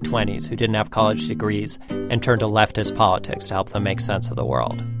their early 20s who didn't have college degrees and turned to leftist politics to help them make sense of the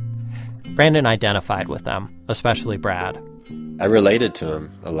world. Brandon identified with them, especially Brad. I related to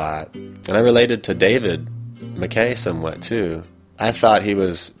him a lot, and I related to David McKay somewhat too. I thought he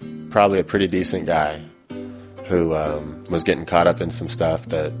was probably a pretty decent guy who was getting caught up in some stuff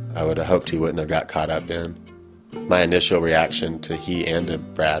that I would have hoped he wouldn't have got caught up in. my initial reaction to he and to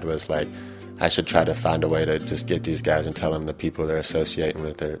Brad was like, I should try to find a way to just get these guys and tell them the people they're associating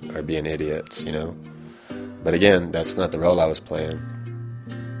with are being idiots, you know? But again, that's not the role I was playing.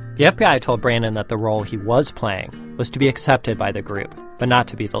 The FBI told Brandon that the role he was playing was to be accepted by the group, but not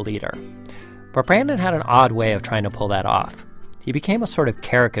to be the leader. But Brandon had an odd way of trying to pull that off. He became a sort of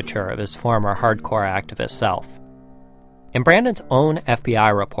caricature of his former hardcore activist self. In Brandon's own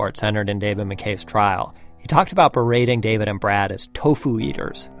FBI reports entered in David McKay's trial, he talked about berating David and Brad as tofu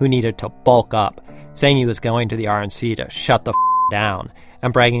eaters who needed to bulk up, saying he was going to the RNC to shut the down,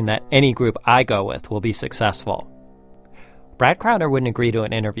 and bragging that any group I go with will be successful. Brad Crowder wouldn't agree to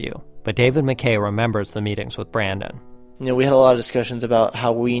an interview, but David McKay remembers the meetings with Brandon. You know, we had a lot of discussions about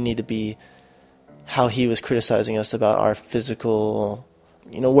how we need to be, how he was criticizing us about our physical,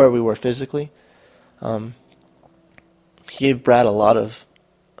 you know, where we were physically. He gave Brad a lot of,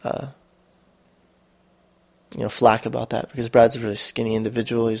 flack about that, because Brad's a really skinny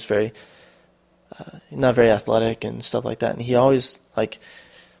individual. He's very, not very athletic and stuff like that. And he always,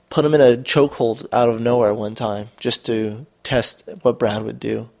 put him in a chokehold out of nowhere one time just to test what Brad would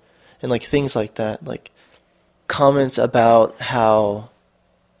do. And, things like that, comments about how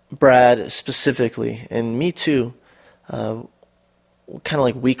Brad specifically, and me too, kind of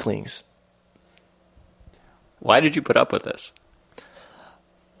like weaklings. Why did you put up with this?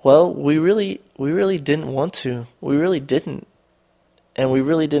 Well, we really didn't want to. We really didn't. And we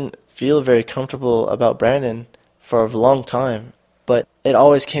really didn't feel very comfortable about Brandon for a long time. But it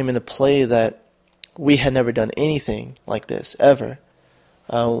always came into play that we had never done anything like this, ever.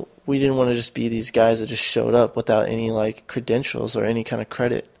 We didn't want to just be these guys that just showed up without any, credentials or any kind of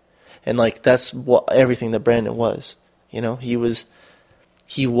credit. And, that's everything that Brandon was. You know, he was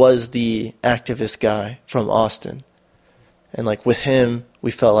the activist guy from Austin. And, with him,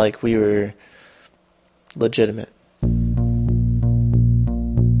 we felt like we were legitimate.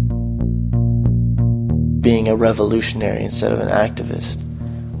 Being a revolutionary instead of an activist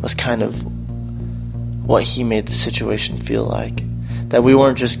was kind of what he made the situation feel like. That we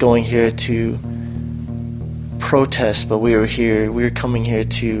weren't just going here to protest, but we were coming here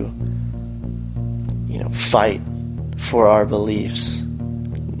to, fight for our beliefs.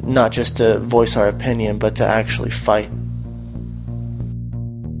 Not just to voice our opinion, but to actually fight.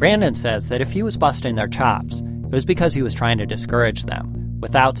 Brandon says that if he was busting their chops, it was because he was trying to discourage them,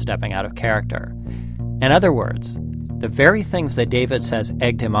 without stepping out of character. In other words, the very things that David says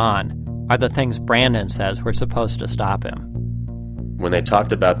egged him on are the things Brandon says were supposed to stop him. When they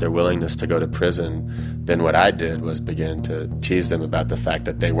talked about their willingness to go to prison, then what I did was begin to tease them about the fact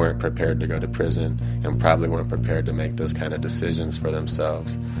that they weren't prepared to go to prison and probably weren't prepared to make those kind of decisions for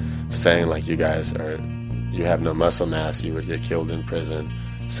themselves. Saying you guys you have no muscle mass, you would get killed in prison.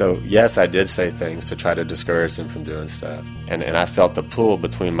 So yes, I did say things to try to discourage them from doing stuff. And I felt the pull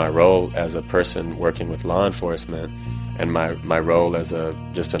between my role as a person working with law enforcement and my role as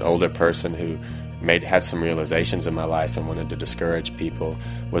just an older person who had some realizations in my life and wanted to discourage people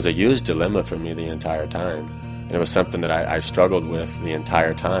was a huge dilemma for me the entire time. And it was something that I struggled with the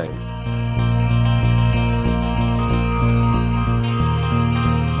entire time.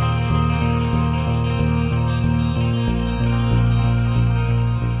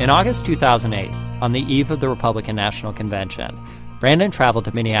 In August 2008, on the eve of the Republican National Convention, Brandon traveled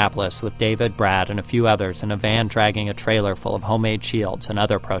to Minneapolis with David, Brad, and a few others in a van dragging a trailer full of homemade shields and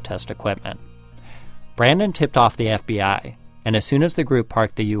other protest equipment. Brandon tipped off the FBI, and as soon as the group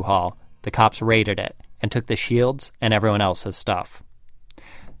parked the U-Haul, the cops raided it and took the shields and everyone else's stuff.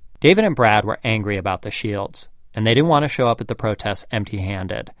 David and Brad were angry about the shields, and they didn't want to show up at the protests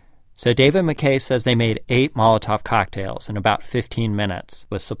empty-handed. So David McKay says they made 8 Molotov cocktails in about 15 minutes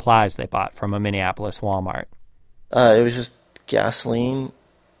with supplies they bought from a Minneapolis Walmart. It was just gasoline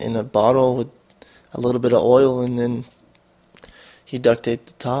in a bottle with a little bit of oil, and then he duct taped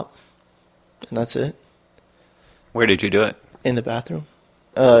the top, and that's it. Where did you do it? In the bathroom.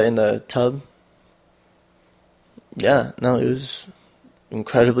 In the tub. Yeah, no, it was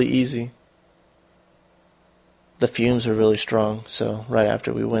incredibly easy. The fumes were really strong, so right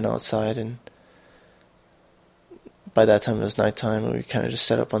after we went outside, and by that time it was nighttime, and we kind of just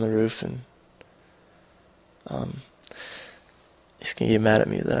set up on the roof, and he's going to get mad at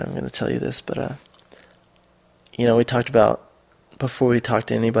me that I'm going to tell you this, but, we talked about, before we talked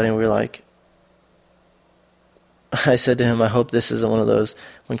to anybody, we were like, I said to him, I hope this isn't one of those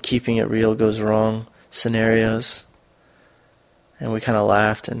when keeping it real goes wrong scenarios. And we kind of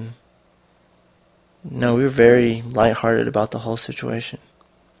laughed, and no, we were very lighthearted about the whole situation.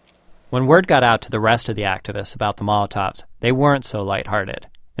 When word got out to the rest of the activists about the Molotovs, they weren't so lighthearted.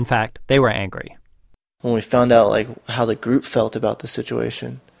 In fact, they were angry. when we found out like how the group felt about the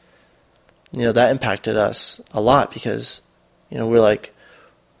situation, that impacted us a lot because, we're like,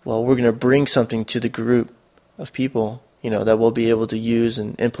 well, we're going to bring something to the group of people, that we'll be able to use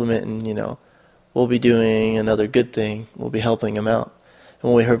and implement, and, we'll be doing another good thing. We'll be helping them out. And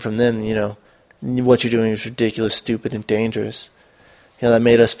when we heard from them, what you're doing is ridiculous, stupid, and dangerous, that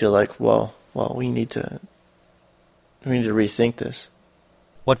made us feel like, well, we need to rethink this.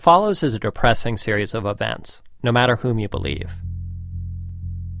 What follows is a depressing series of events, no matter whom you believe.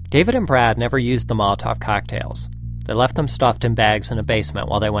 David and Brad never used the Molotov cocktails. They left them stuffed in bags in a basement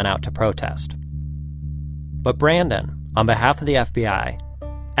while they went out to protest. But Brandon, on behalf of the FBI,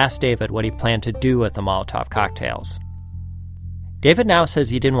 asked David what he planned to do with the Molotov cocktails. David now says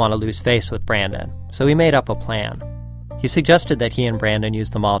he didn't want to lose face with Brandon, so he made up a plan. He suggested that he and Brandon use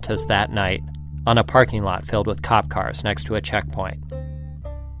the Molotovs that night on a parking lot filled with cop cars next to a checkpoint.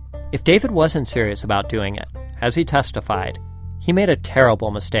 If David wasn't serious about doing it, as he testified, he made a terrible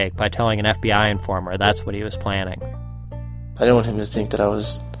mistake by telling an FBI informer that's what he was planning. I didn't want him to think that I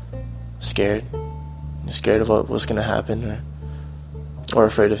was scared of what was going to happen or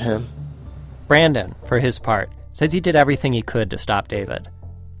afraid of him. Brandon, for his part, says he did everything he could to stop David.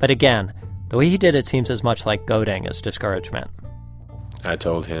 But again, the way he did it seems as much like goading as discouragement. I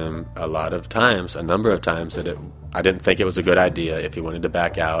told him a number of times, that I didn't think it was a good idea. If he wanted to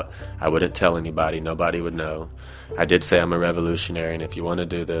back out, I wouldn't tell anybody. Nobody would know. I did say I'm a revolutionary, and if you want to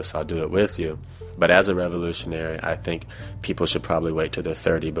do this, I'll do it with you. But as a revolutionary, I think people should probably wait till they're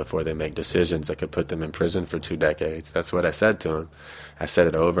 30 before they make decisions that could put them in prison for 2 decades. That's what I said to him. I said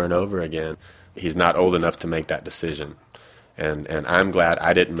it over and over again. He's not old enough to make that decision. And I'm glad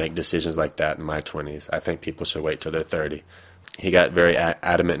I didn't make decisions like that in my 20s. I think people should wait till they're 30. He got very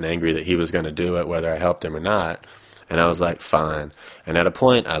adamant and angry that he was going to do it, whether I helped him or not. And I was like, fine. And at a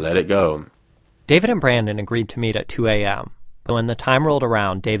point, I let it go. David and Brandon agreed to meet at 2 a.m., but when the time rolled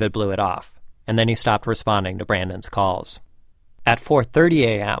around, David blew it off, and then he stopped responding to Brandon's calls. At 4:30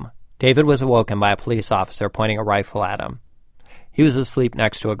 a.m., David was awoken by a police officer pointing a rifle at him. He was asleep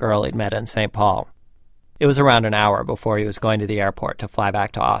next to a girl he'd met in St. Paul. It was around an hour before he was going to the airport to fly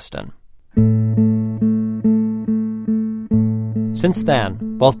back to Austin. Since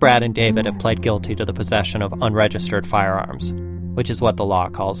then, both Brad and David have pled guilty to the possession of unregistered firearms, which is what the law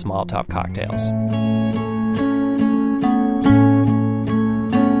calls Molotov cocktails.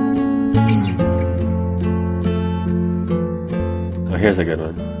 Oh, here's a good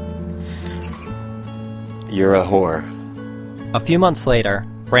one. You're a whore. A few months later,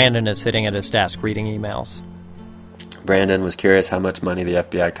 Brandon is sitting at his desk reading emails. Brandon was curious how much money the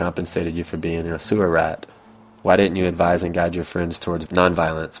FBI compensated you for being a sewer rat. Why didn't you advise and guide your friends towards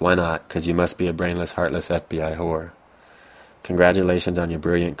nonviolence? Why not? Because you must be a brainless, heartless FBI whore. Congratulations on your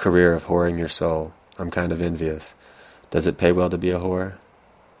brilliant career of whoring your soul. I'm kind of envious. Does it pay well to be a whore?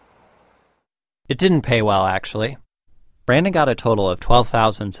 It didn't pay well, actually. Brandon got a total of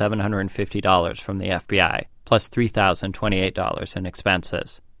 $12,750 from the FBI, plus $3,028 in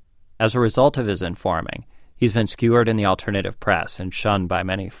expenses. As a result of his informing, he's been skewered in the alternative press and shunned by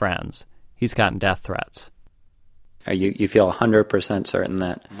many friends. He's gotten death threats. You feel 100% certain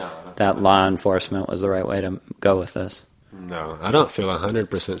that law enforcement was the right way to go with this? No, I don't feel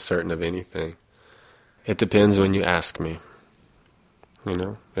 100% certain of anything. It depends when you ask me.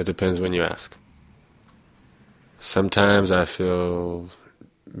 It depends when you ask. Sometimes I feel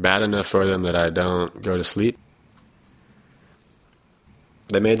bad enough for them that I don't go to sleep.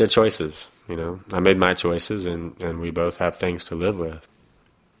 They made their choices, I made my choices, and we both have things to live with.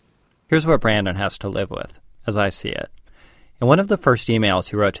 Here's what Brandon has to live with, as I see it. In one of the first emails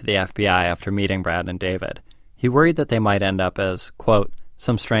he wrote to the FBI after meeting Brad and David, he worried that they might end up as, quote,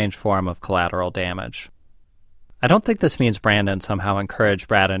 some strange form of collateral damage. I don't think this means Brandon somehow encouraged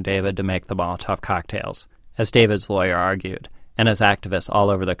Brad and David to make the Molotov cocktails, as David's lawyer argued, and as activists all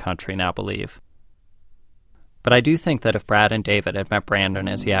over the country now believe. But I do think that if Brad and David had met Brandon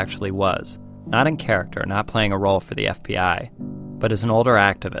as he actually was, not in character, not playing a role for the FBI, but as an older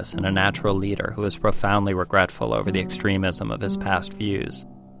activist and a natural leader who was profoundly regretful over the extremism of his past views,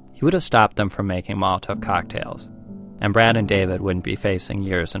 he would have stopped them from making Molotov cocktails, and Brad and David wouldn't be facing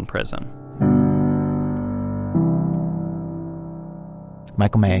years in prison.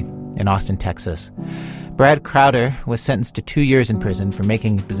 Michael May, in Austin, Texas. Brad Crowder was sentenced to 2 years in prison for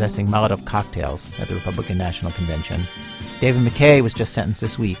making and possessing Molotov cocktails at the Republican National Convention. David McKay was just sentenced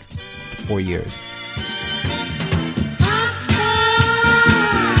this week to 4 years.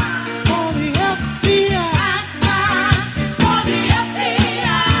 For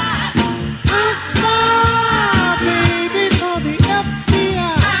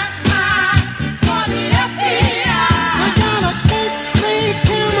the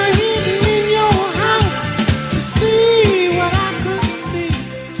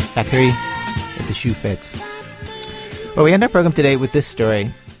history if the shoe fits. Well, we end our program today with this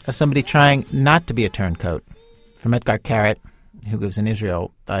story of somebody trying not to be a turncoat. From Edgar Carrot, who lives in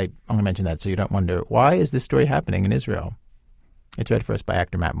Israel. I only mention that so you don't wonder, why is this story happening in Israel? It's read for us by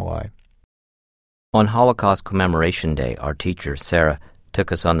actor Matt Malloy. On Holocaust Commemoration Day, our teacher, Sarah,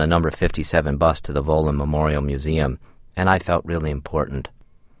 took us on the number 57 bus to the Volin Memorial Museum, and I felt really important.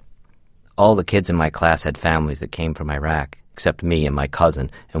 All the kids in my class had families that came from Iraq, except me and my cousin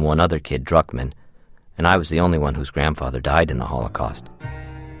and one other kid, Druckman, and I was the only one whose grandfather died in the Holocaust.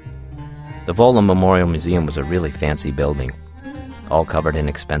 The Volin Memorial Museum was a really fancy building, all covered in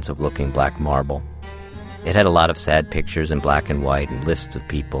expensive-looking black marble. It had a lot of sad pictures in black and white and lists of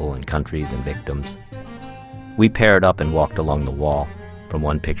people and countries and victims. We paired up and walked along the wall, from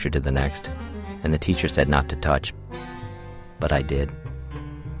one picture to the next, and the teacher said not to touch. But I did.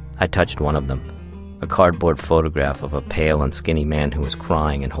 I touched one of them, a cardboard photograph of a pale and skinny man who was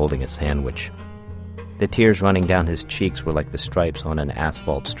crying and holding a sandwich. The tears running down his cheeks were like the stripes on an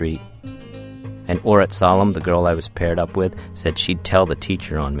asphalt street. And Orat Salam, the girl I was paired up with, said she'd tell the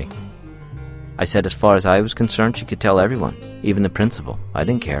teacher on me. I said as far as I was concerned, she could tell everyone, even the principal. I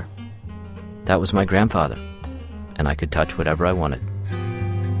didn't care. That was my grandfather, and I could touch whatever I wanted.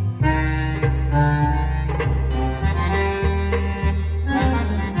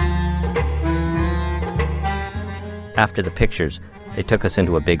 After the pictures, they took us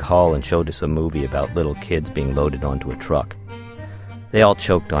into a big hall and showed us a movie about little kids being loaded onto a truck. They all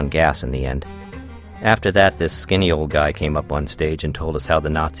choked on gas in the end. After that, this skinny old guy came up on stage and told us how the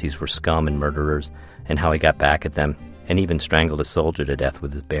Nazis were scum and murderers, and how he got back at them, and even strangled a soldier to death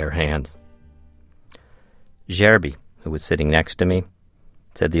with his bare hands. Gerby, who was sitting next to me,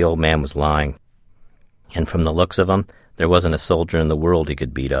 said the old man was lying, and from the looks of him, there wasn't a soldier in the world he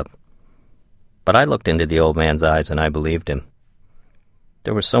could beat up. But I looked into the old man's eyes, and I believed him.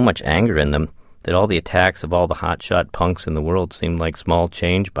 There was so much anger in them that all the attacks of all the hotshot punks in the world seemed like small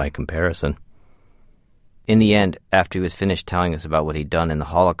change by comparison. In the end, after he was finished telling us about what he'd done in the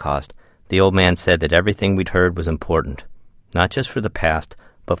Holocaust, the old man said that everything we'd heard was important, not just for the past,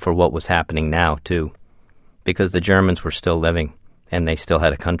 but for what was happening now, too, because the Germans were still living, and they still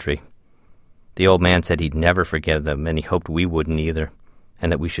had a country. The old man said he'd never forgive them, and he hoped we wouldn't either,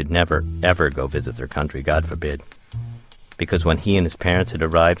 and that we should never, ever go visit their country, God forbid. Because when he and his parents had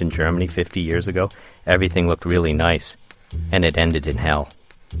arrived in Germany 50 years ago, everything looked really nice, and it ended in hell.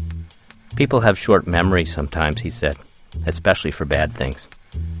 People have short memories sometimes, he said, especially for bad things.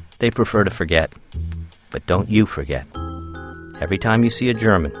 They prefer to forget. But don't you forget. Every time you see a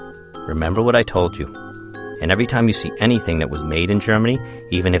German, remember what I told you. And every time you see anything that was made in Germany,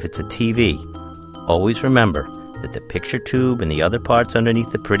 even if it's a TV, always remember that the picture tube and the other parts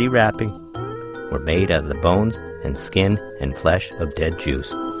underneath the pretty wrapping were made out of the bones and skin and flesh of dead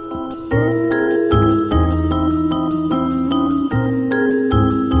Jews.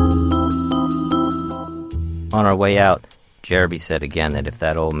 On our way out, Jeremy said again that if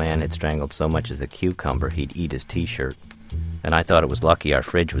that old man had strangled so much as a cucumber, he'd eat his T-shirt. And I thought it was lucky our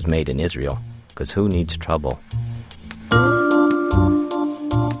fridge was made in Israel, because who needs trouble?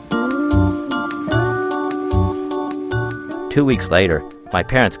 2 weeks later, my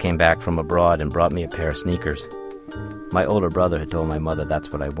parents came back from abroad and brought me a pair of sneakers. My older brother had told my mother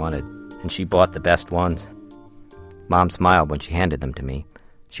that's what I wanted, and she bought the best ones. Mom smiled when she handed them to me.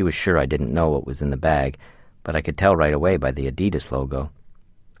 She was sure I didn't know what was in the bag, but I could tell right away by the Adidas logo.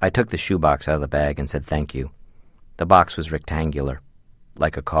 I took the shoebox out of the bag and said thank you. The box was rectangular,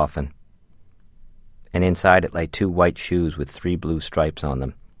 like a coffin. And inside it lay 2 white shoes with 3 blue stripes on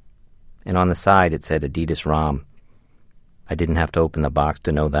them. And on the side it said Adidas Rom. I didn't have to open the box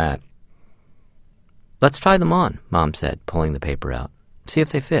to know that. "Let's try them on," Mom said, pulling the paper out. "See if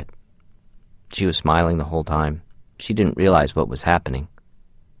they fit." She was smiling the whole time. She didn't realize what was happening.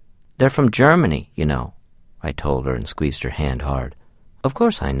 "They're from Germany, you know," I told her and squeezed her hand hard. "Of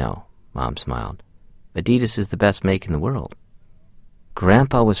course I know," Mom smiled. "Adidas is the best make in the world."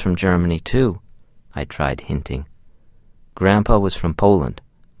 "Grandpa was from Germany, too," I tried hinting. "Grandpa was from Poland,"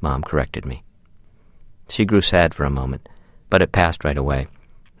 Mom corrected me. She grew sad for a moment, but it passed right away,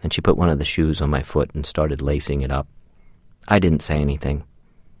 and she put one of the shoes on my foot and started lacing it up. I didn't say anything.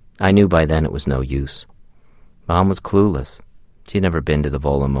 I knew by then it was no use. Mom was clueless. She'd never been to the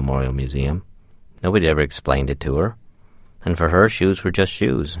Volin Memorial Museum. Nobody ever explained it to her. And for her, shoes were just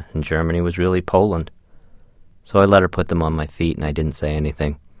shoes, and Germany was really Poland. So I let her put them on my feet, and I didn't say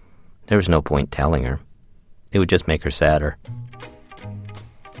anything. There was no point telling her. It would just make her sadder.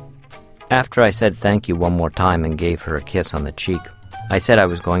 After I said thank you one more time and gave her a kiss on the cheek, I said I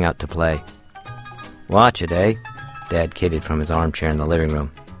was going out to play. "Watch it, eh?" Dad kidded from his armchair in the living room.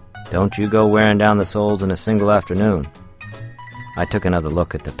 Don't you go wearing down the soles in a single afternoon. I took another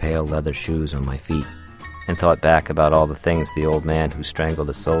look at the pale leather shoes on my feet and thought back about all the things the old man who strangled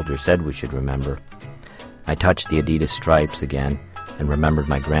a soldier said we should remember. I touched the Adidas stripes again and remembered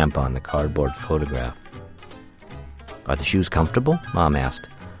my grandpa in the cardboard photograph. Are the shoes comfortable? Mom asked.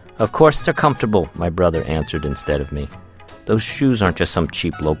 Of course they're comfortable, my brother answered instead of me. Those shoes aren't just some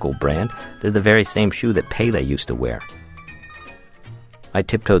cheap local brand. They're the very same shoe that Pele used to wear. I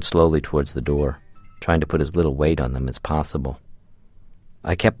tiptoed slowly towards the door, trying to put as little weight on them as possible.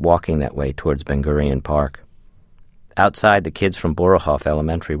 I kept walking that way towards Ben Gurion Park. Outside, the kids from Borohoff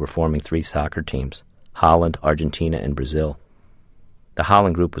Elementary were forming 3 soccer teams, Holland, Argentina, and Brazil. The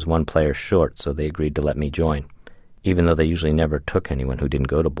Holland group was 1 player short, so they agreed to let me join, even though they usually never took anyone who didn't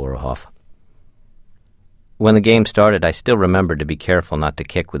go to Borohoff. When the game started, I still remembered to be careful not to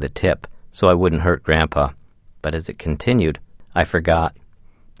kick with a tip, so I wouldn't hurt Grandpa. But as it continued, I forgot,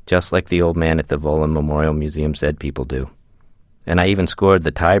 just like the old man at the Volin Memorial Museum said people do. And I even scored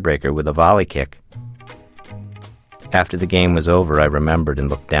the tiebreaker with a volley kick. After the game was over, I remembered and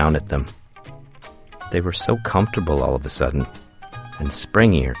looked down at them. They were so comfortable all of a sudden, and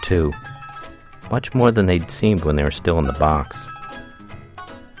springier, too. Much more than they'd seemed when they were still in the box.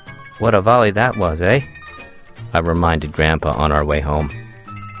 What a volley that was, eh? I reminded Grandpa on our way home.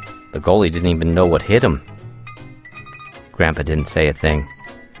 The goalie didn't even know what hit him. Grandpa didn't say a thing.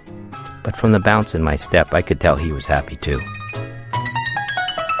 But from the bounce in my step, I could tell he was happy, too.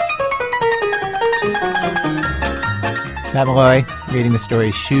 Matt Malloy reading the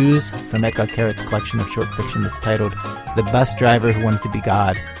story Shoes from Edgar Carrett's collection of short fiction that's titled The Bus Driver Who Wanted to Be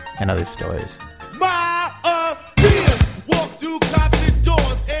God and Other Stories.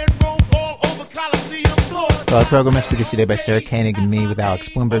 Well, our program is produced today by Sarah Koenig and me, with Alex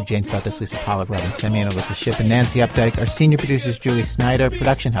Bloomberg, Jane Feltus, Lisa Pollack, Robin Simeon, Alyssa Shipp, and Nancy Updike. Our senior producers, Julie Snyder.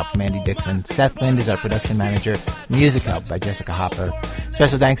 Production help from Andy Dixon. Seth Lind is our production manager. Music help by Jessica Hopper.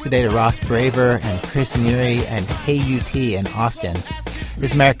 Special thanks today to Ross Braver and Chris Neary and KUT in Austin.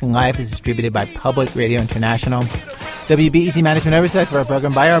 This American Life is distributed by Public Radio International. WBEZ management oversight for our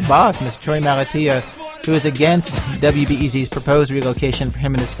program by our boss, Ms. Troy Malatia, who is against WBEZ's proposed relocation for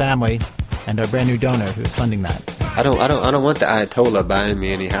him and his family, and our brand new donor who is funding that. I don't want the Ayatollah buying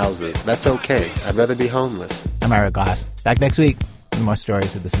me any houses. That's okay. I'd rather be homeless. I'm Ira Glass. Back next week with more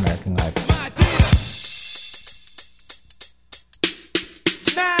stories of This American Life.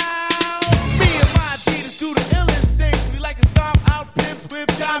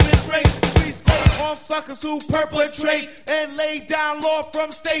 Suckers who perpetrate and lay down law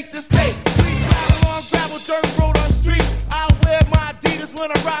from state to state. We travel on gravel, dirt road on street. I wear my Adidas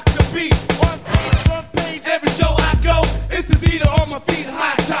when I rock the beat. On stage, front page, every show I go. It's Adidas on my feet,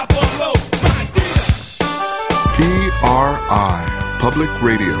 high, top or low. My Adidas. PRI, Public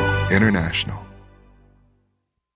Radio International.